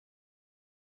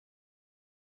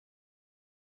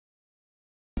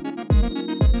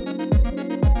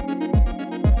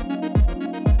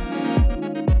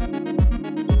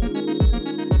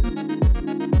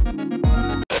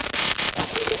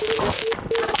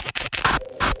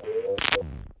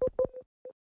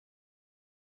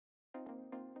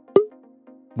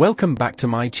Welcome back to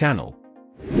my channel.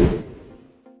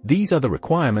 These are the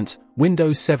requirements.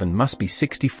 Windows 7 must be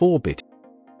 64-bit.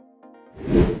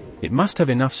 It must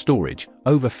have enough storage,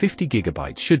 over 50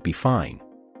 GB should be fine.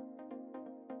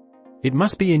 It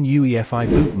must be in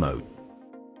UEFI boot mode.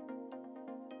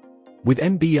 With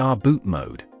MBR boot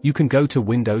mode, you can go to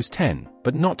Windows 10,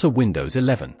 but not to Windows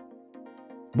 11.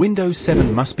 Windows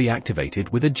 7 must be activated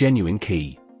with a genuine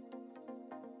key.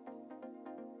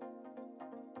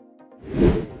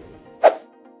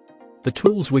 The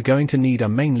tools we're going to need are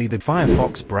mainly the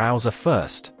Firefox browser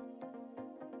first,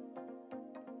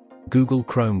 Google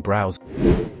Chrome browser,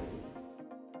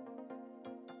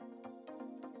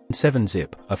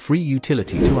 7-zip, a free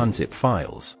utility to unzip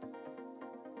files.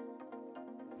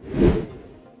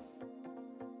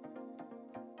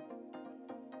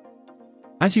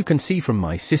 As you can see from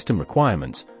my system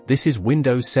requirements, this is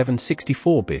Windows 7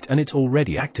 64-bit and it's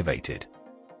already activated.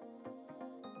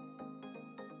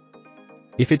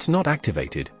 If it's not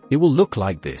activated, it will look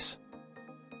like this.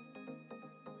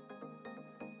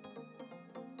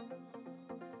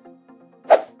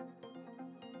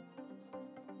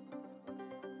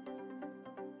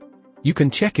 You can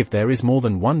check if there is more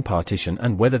than one partition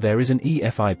and whether there is an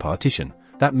EFI partition.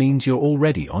 That means you're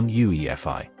already on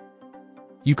UEFI.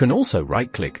 You can also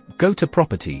right-click, go to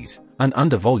Properties, and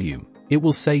under Volume, it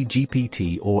will say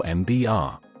GPT or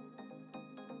MBR.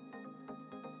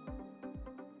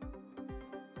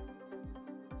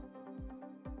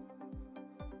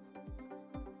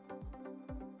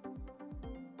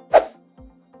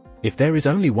 If there is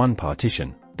only one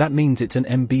partition, that means it's an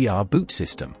MBR boot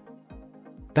system.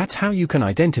 That's how you can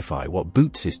identify what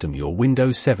boot system your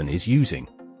Windows 7 is using.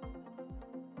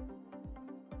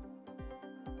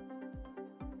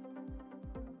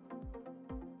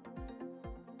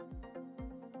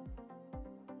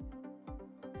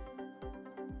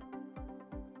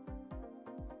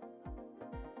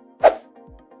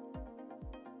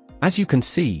 As you can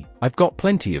see, I've got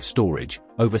plenty of storage,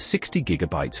 over 60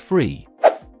 GB free.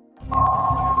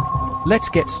 Let's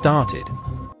get started.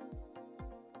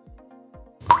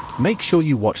 Make sure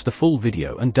you watch the full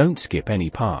video and don't skip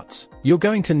any parts. You're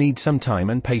going to need some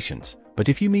time and patience, but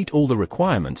if you meet all the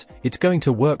requirements, it's going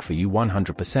to work for you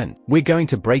 100%. We're going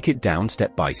to break it down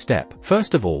step by step.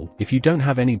 First of all, if you don't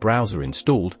have any browser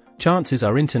installed, chances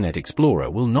are Internet Explorer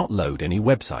will not load any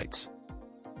websites.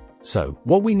 So,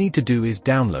 what we need to do is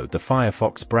download the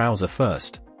Firefox browser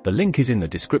first. The link is in the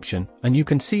description, and you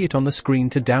can see it on the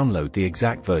screen to download the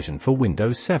exact version for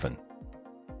Windows 7.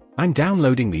 I'm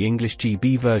downloading the English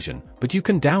GB version, but you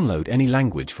can download any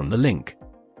language from the link.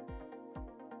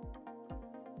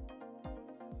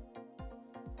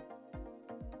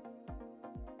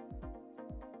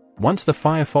 Once the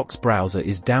Firefox browser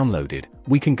is downloaded,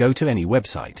 we can go to any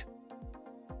website.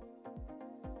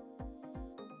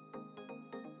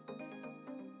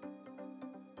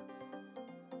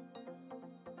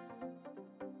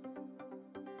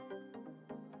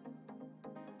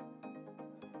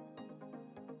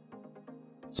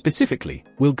 Specifically,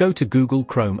 we'll go to Google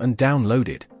Chrome and download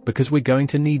it, because we're going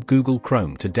to need Google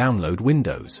Chrome to download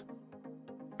Windows.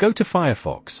 Go to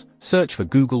Firefox, search for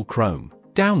Google Chrome,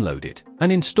 download it,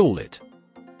 and install it.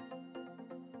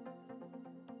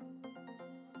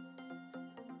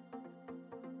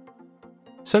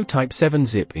 So type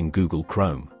 7-zip in Google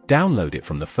Chrome, download it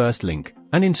from the first link,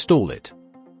 and install it.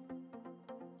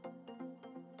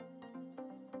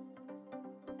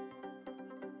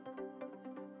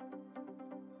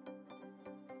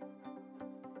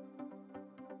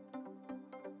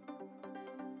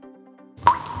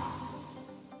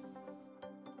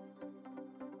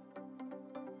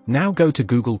 Now go to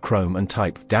Google Chrome and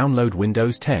type Download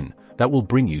Windows 10, that will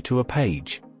bring you to a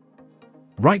page.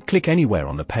 Right-click anywhere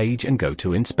on the page and go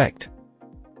to Inspect.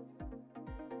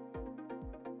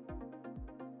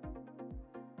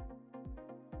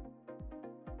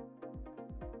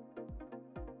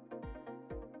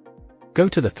 Go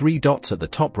to the three dots at the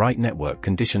top right network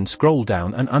condition, scroll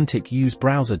down and untick Use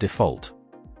Browser Default.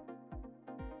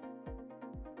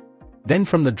 Then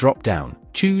from the drop-down,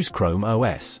 choose Chrome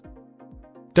OS.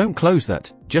 Don't close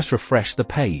that, just refresh the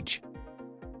page.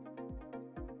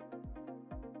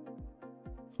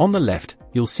 On the left,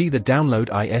 you'll see the Download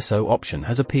ISO option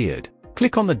has appeared.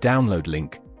 Click on the download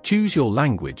link, choose your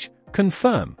language,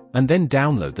 confirm, and then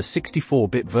download the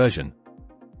 64-bit version.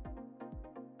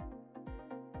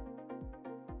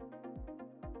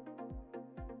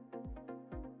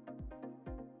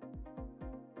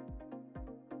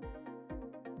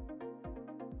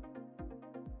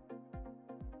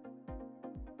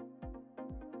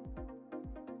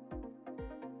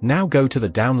 Now go to the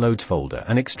Downloads folder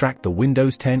and extract the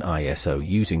Windows 10 ISO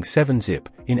using 7-zip,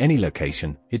 in any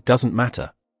location, it doesn't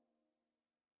matter.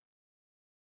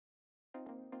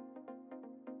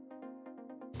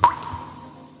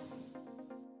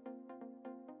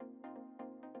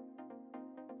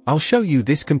 I'll show you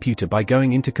this computer by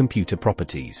going into Computer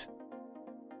Properties.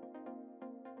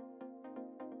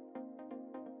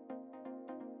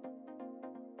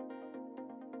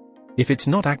 If it's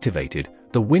not activated,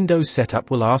 the Windows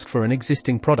setup will ask for an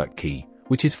existing product key,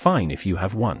 which is fine if you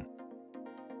have one.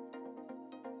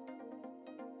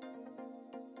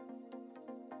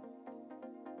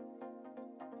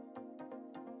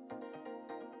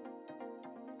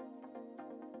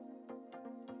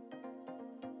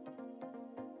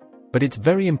 But it's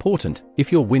very important,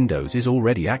 if your Windows is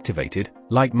already activated,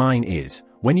 like mine is,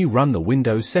 when you run the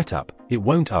Windows setup, it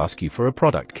won't ask you for a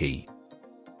product key.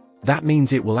 That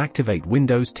means it will activate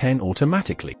Windows 10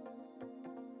 automatically.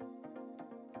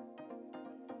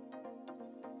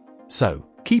 So,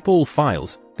 keep all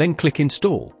files, then click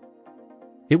Install.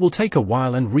 It will take a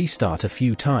while and restart a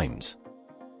few times.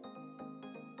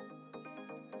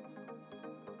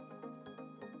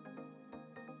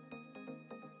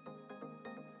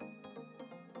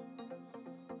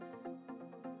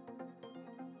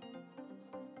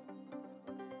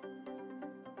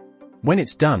 When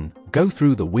it's done, go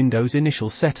through the Windows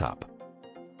initial setup.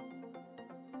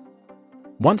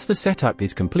 Once the setup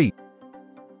is complete,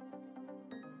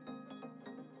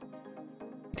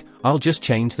 I'll just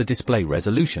change the display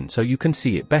resolution so you can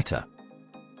see it better.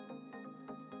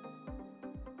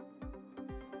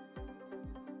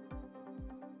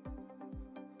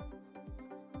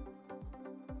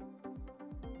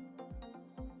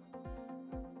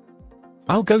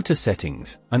 I'll go to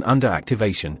Settings, and under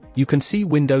Activation, you can see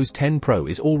Windows 10 Pro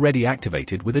is already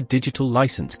activated with a digital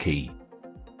license key.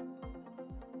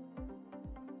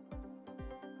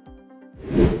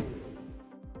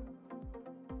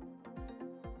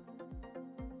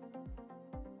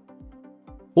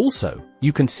 Also,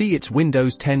 you can see it's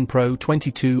Windows 10 Pro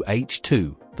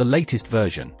 22H2, the latest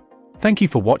version. Thank you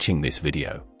for watching this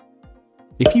video.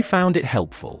 If you found it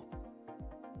helpful,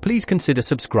 please consider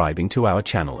subscribing to our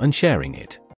channel and sharing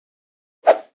it.